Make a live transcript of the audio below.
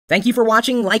Thank you for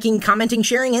watching, liking, commenting,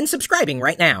 sharing, and subscribing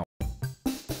right now.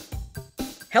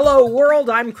 Hello world,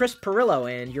 I'm Chris Pirillo,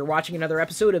 and you're watching another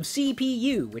episode of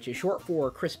CPU, which is short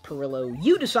for Chris Pirillo.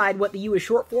 You decide what the U is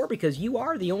short for, because you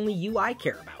are the only U I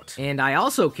care about. And I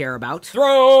also care about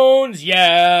Thrones,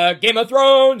 yeah! Game of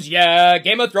Thrones, yeah!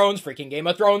 Game of Thrones, freaking Game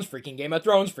of Thrones, freaking Game of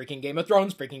Thrones, freaking Game of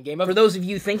Thrones, freaking Game of... For those of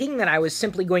you thinking that I was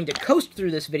simply going to coast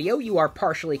through this video, you are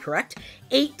partially correct.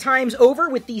 8 times over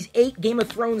with these 8 Game of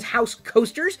Thrones house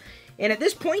coasters. And at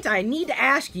this point, I need to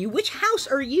ask you, which house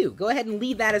are you? Go ahead and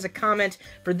leave that as a comment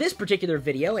for this particular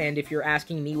video, and if you're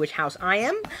asking me which house I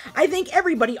am, I think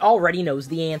everybody already knows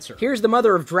the answer. Here's the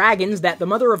mother of dragons that the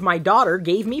mother of my daughter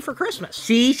gave me for Christmas.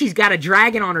 See, she's got a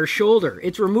dragon on her shoulder.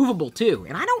 It's removable too,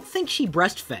 and I don't think she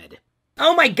breastfed.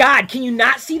 Oh my god, can you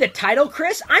not see the title,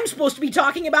 Chris? I'm supposed to be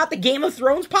talking about the Game of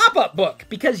Thrones pop-up book.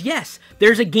 Because yes,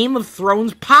 there's a Game of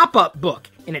Thrones pop-up book,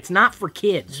 and it's not for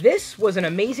kids. This was an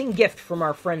amazing gift from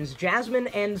our friends Jasmine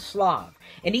and Slav,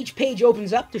 and each page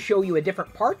opens up to show you a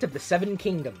different part of the 7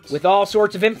 Kingdoms, with all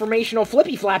sorts of informational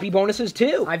flippy-flappy bonuses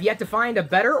too. I've yet to find a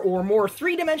better or more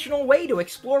 3-dimensional way to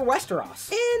explore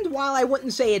Westeros. And while I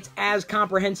wouldn't say it's as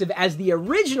comprehensive as the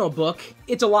original book,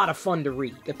 it's a lot of fun to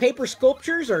read. The paper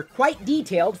sculptures are quite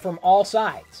detailed from all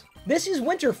sides. This is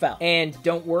Winterfell, and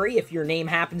don't worry if your name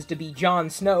happens to be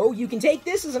Jon Snow, you can take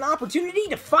this as an opportunity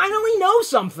to finally know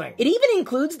something. It even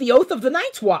includes the Oath of the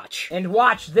Night's Watch. And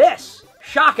watch this!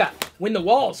 Shaka, when the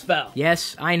walls fell.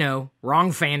 Yes, I know.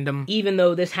 Wrong fandom. Even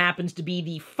though this happens to be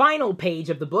the final page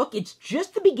of the book, it's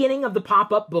just the beginning of the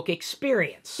pop-up book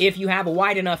experience. If you have a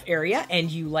wide enough area,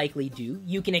 and you likely do,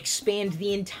 you can expand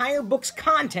the entire book's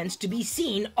contents to be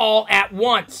seen all at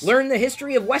once. Learn the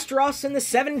history of Westeros and the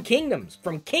 7 Kingdoms,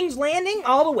 from King's Landing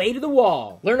all the way to the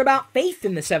Wall. Learn about faith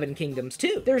in the 7 Kingdoms,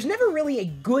 too. There's never really a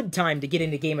good time to get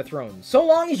into Game of Thrones, so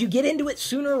long as you get into it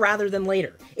sooner rather than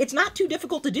later. It's not too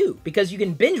difficult to do, because you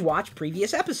can binge-watch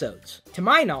previous episodes. To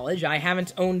my knowledge, I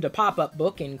haven't owned a pop-up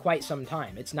book in quite some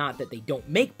time. It's not that they don't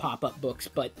make pop-up books,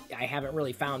 but I haven't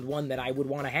really found one that I would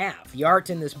want to have. The art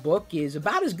in this book is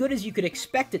about as good as you could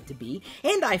expect it to be,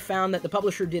 and I found that the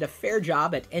publisher did a fair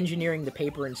job at engineering the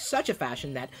paper in such a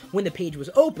fashion that when the page was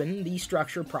open, the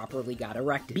structure properly got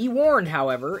erected. Be warned,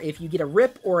 however, if you get a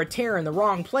rip or a tear in the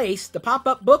wrong place, the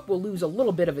pop-up book will lose a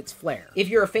little bit of its flair. If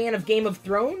you're a fan of Game of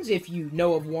Thrones, if you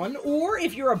know of one, or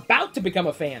if you're about to become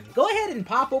a fan, go ahead and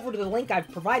pop over to the link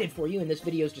I've provided for you in this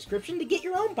video's description to get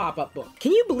your own pop-up book.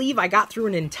 Can you believe I got through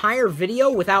an entire video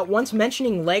without once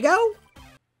mentioning Lego?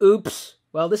 Oops.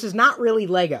 Well, this is not really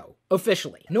Lego,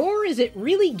 officially. Nor is it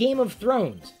really Game of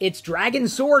Thrones. It's Dragon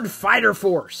Sword Fighter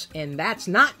Force, and that's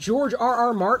not George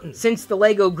R.R. Martin. Since the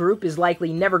Lego group is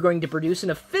likely never going to produce an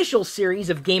official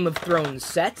series of Game of Thrones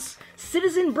sets,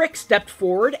 Citizen Brick stepped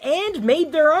forward and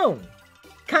made their own.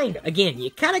 Kinda. Again, you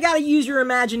kinda gotta use your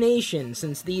imagination,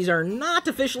 since these are not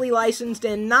officially licensed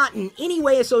and not in any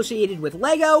way associated with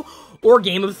LEGO or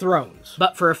Game of Thrones.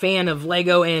 But for a fan of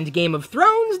LEGO and Game of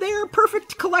Thrones, they're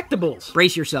perfect collectibles.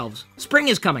 Brace yourselves. Spring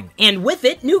is coming, and with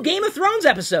it, new Game of Thrones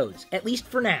episodes, at least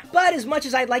for now. But as much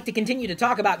as I'd like to continue to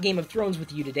talk about Game of Thrones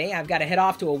with you today, I've gotta head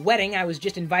off to a wedding I was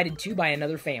just invited to by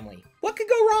another family. What could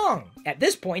go wrong? At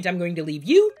this point, I'm going to leave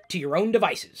you to your own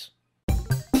devices.